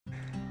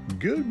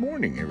Good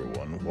morning,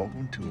 everyone.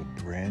 Welcome to a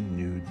brand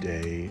new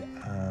day.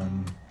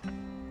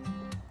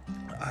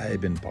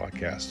 I've been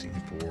podcasting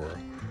for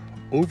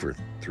over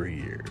 3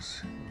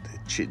 years. The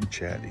Chit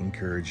Chat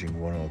Encouraging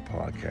 101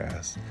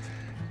 podcast,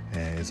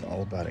 and it's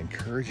all about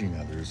encouraging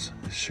others,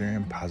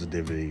 sharing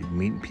positivity,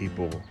 meeting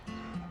people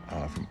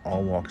from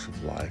all walks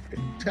of life,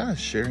 and kind of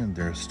sharing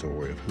their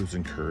story of who's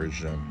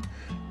encouraged them,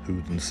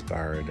 who's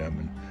inspired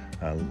them.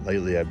 And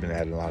lately, I've been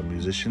adding a lot of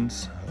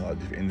musicians, a lot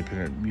of different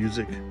independent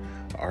music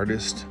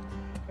artists,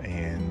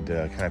 and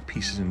kind of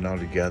piecing it all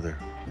together.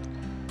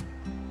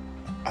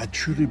 I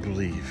truly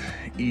believe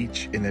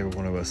each and every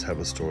one of us have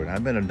a story. And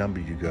I've met a number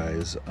of you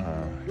guys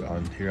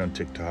here on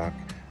TikTok.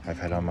 I've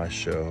had on my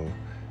show,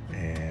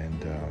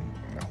 and a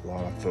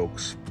lot of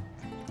folks,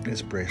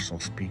 inspirational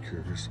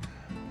speakers,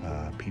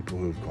 people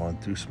who've gone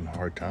through some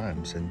hard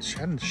times and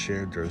hadn't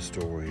shared their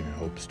story in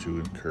hopes to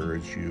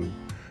encourage you,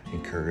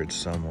 encourage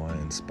someone,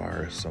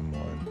 inspire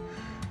someone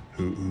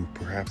who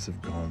perhaps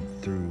have gone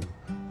through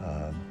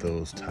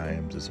those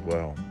times as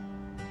well.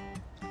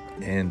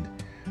 And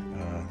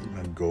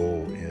my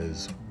goal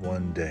is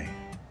one day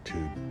to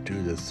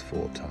do this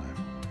full time,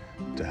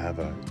 to have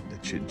a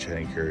Chit Chat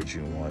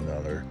Encouraging One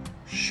Another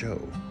show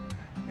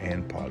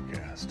and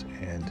podcast.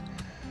 And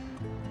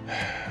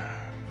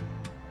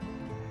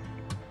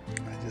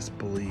I just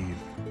believe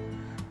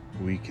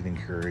we can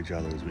encourage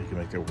others. We can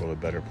make the world a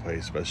better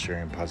place by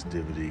sharing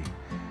positivity.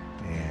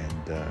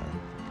 And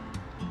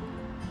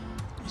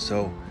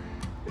so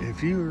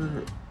if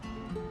you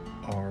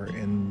are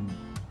in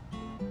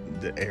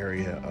the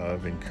area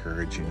of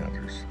encouraging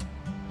others,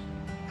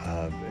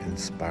 of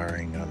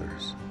inspiring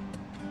others,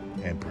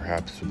 and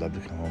perhaps would love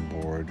to come on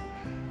board,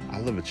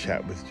 I'd love to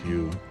chat with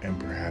you and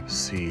perhaps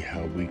see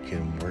how we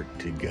can work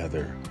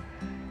together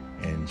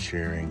in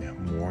sharing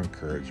more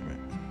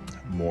encouragement,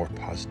 more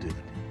positivity,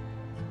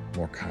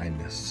 more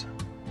kindness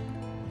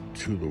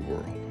to the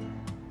world.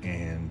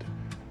 And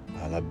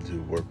I love to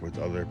work with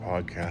other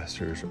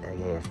podcasters or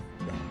other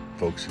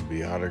folks in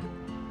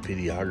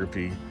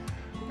videography,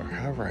 or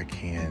however I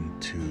can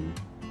to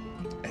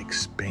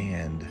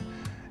expand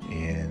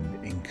in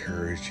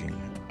encouraging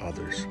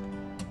others.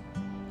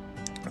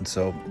 And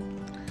so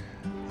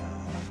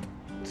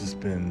just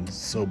been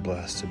so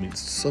blessed to meet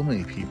so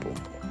many people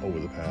over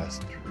the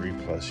past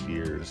 3+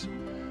 years.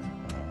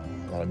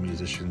 A lot of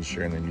musicians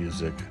sharing their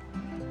music,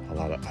 a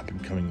lot of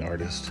up-and-coming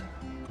artists.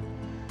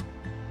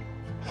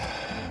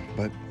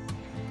 But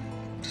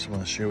just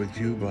want to share with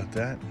you about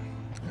that.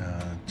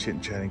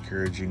 Chit Chat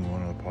Encouraging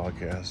One on the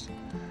podcast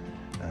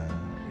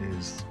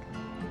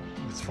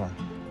it's fun.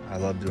 I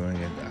love doing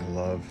it. I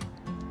love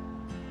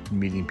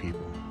meeting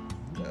people.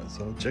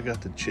 So check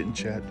out the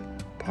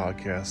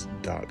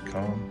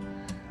chitchatpodcast.com.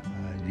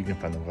 You can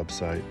find the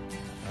website,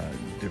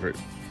 different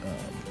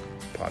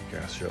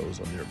podcast shows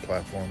on different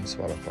platforms,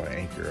 Spotify,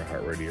 Anchor,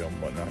 iHeartRadio,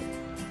 and whatnot.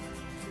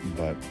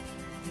 But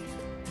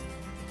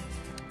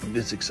I'm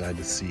just excited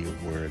to see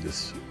where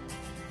this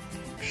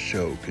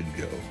show could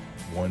go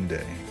one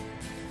day,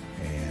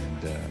 and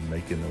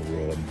making the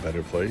world a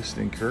better place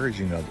and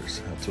encouraging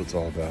others. That's what it's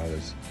all about.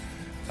 Is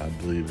I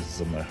believe this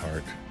is in my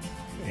heart,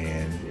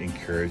 and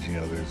encouraging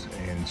others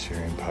and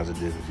sharing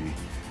positivity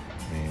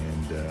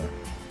and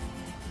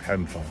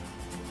having fun.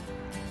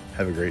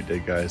 Have a great day,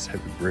 guys.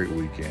 Have a great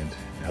weekend.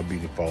 I hope you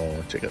can follow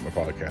and check out my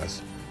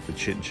podcast, the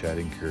Chit Chat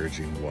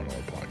Encouraging One on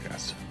the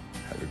podcast.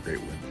 Have a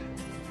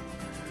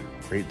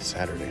great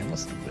Saturday. I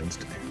must be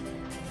Wednesday.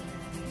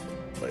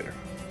 Later.